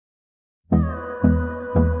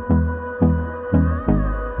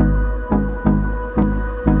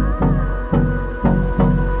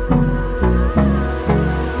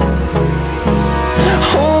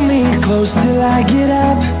close till I get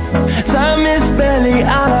up. Time is barely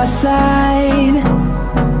on our side.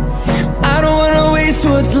 I don't wanna waste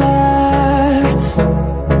what's left.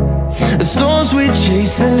 The storms we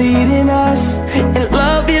chase are leading us, and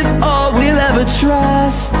love is all we'll ever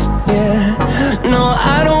trust. Yeah, no,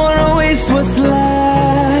 I don't wanna waste what's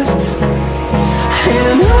left.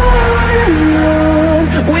 And on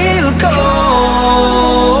we'll go,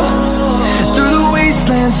 through the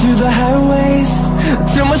wastelands, through the highways,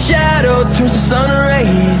 till my shadow turns to sun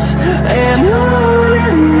rays. And on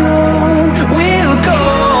we'll go,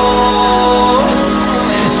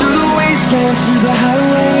 through the wastelands, through the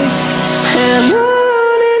highways, and on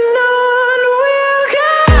we'll go.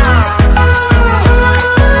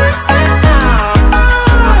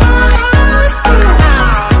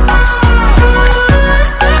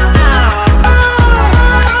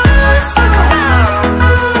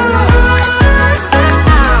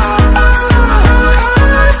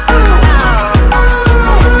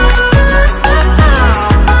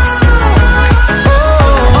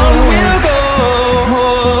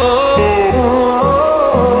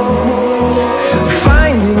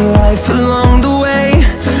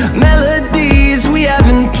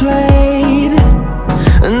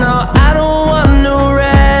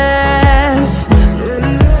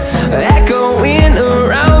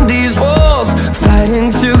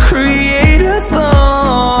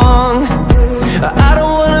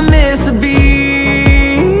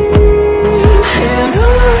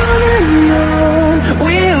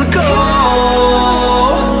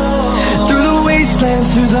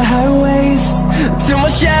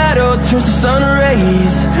 Turns to sun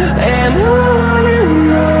rays, and on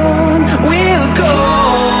we'll go,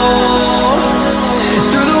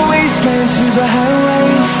 through the wastelands, through the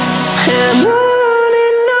highways, and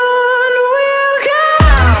on we'll go.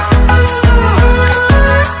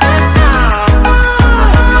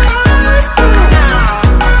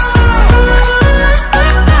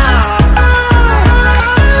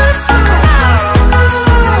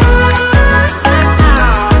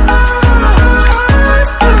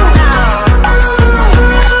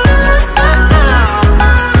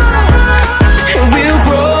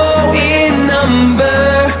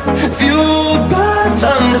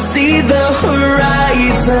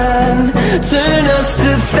 Turn us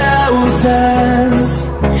to thousands,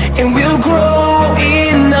 and we'll grow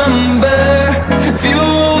in number,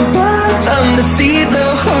 fueled by them to see the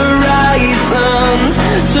horizon.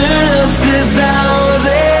 Turn us to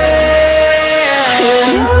thousands,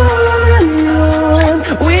 and on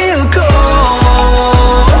we'll go,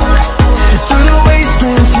 through the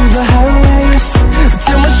wastelands, through the highways,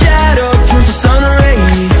 till my shadow turns to sun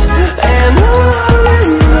rays. And on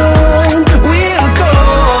we'll go,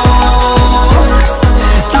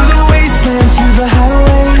 through the wastelands, through the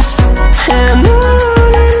highways, and on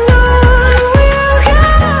we'll go.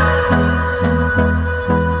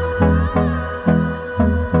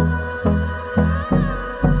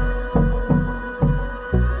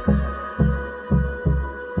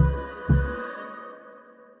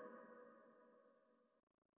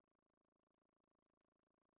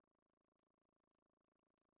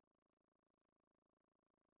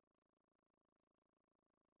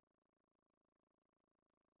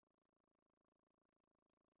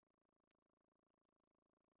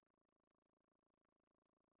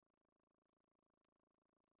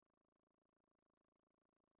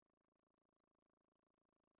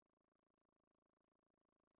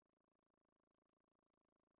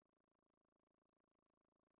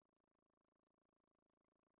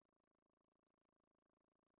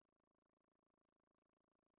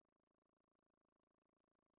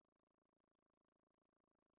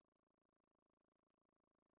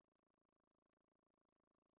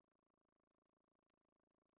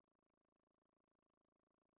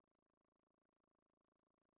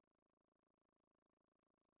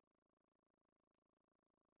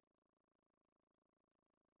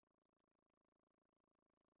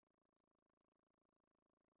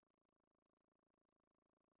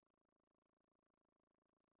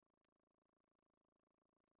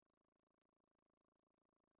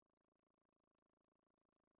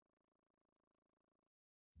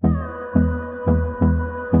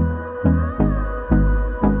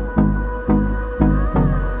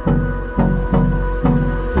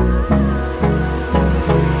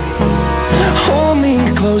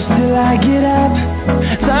 Close till I get up.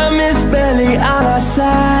 Time is barely on our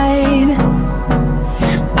side.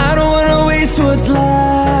 I don't wanna waste what's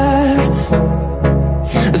left.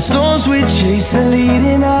 The storms we chase are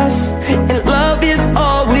leading us, and love is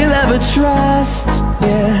all we'll ever trust.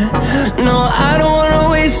 Yeah, no, I don't wanna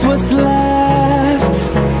waste what's left.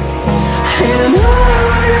 And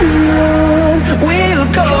on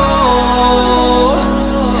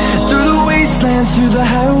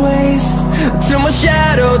my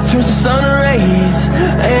shadow turns to sun rays.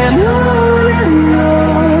 And on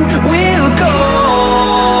we'll go,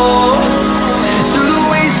 through the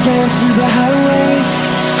wastelands, through the highways.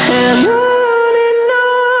 And on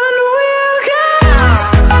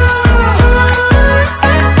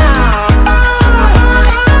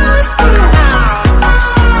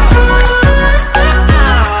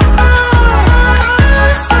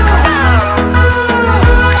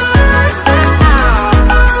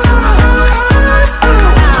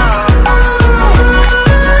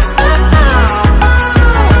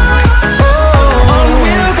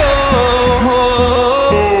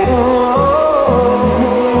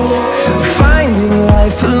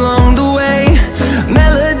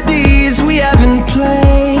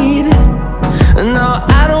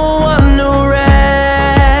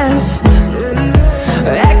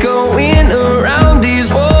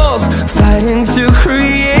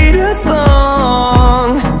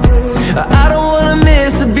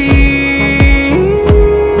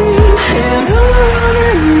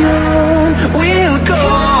we'll go.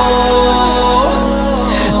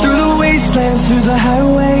 Through the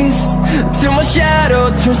highways, till my shadow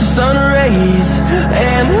turns to sun rays.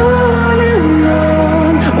 And on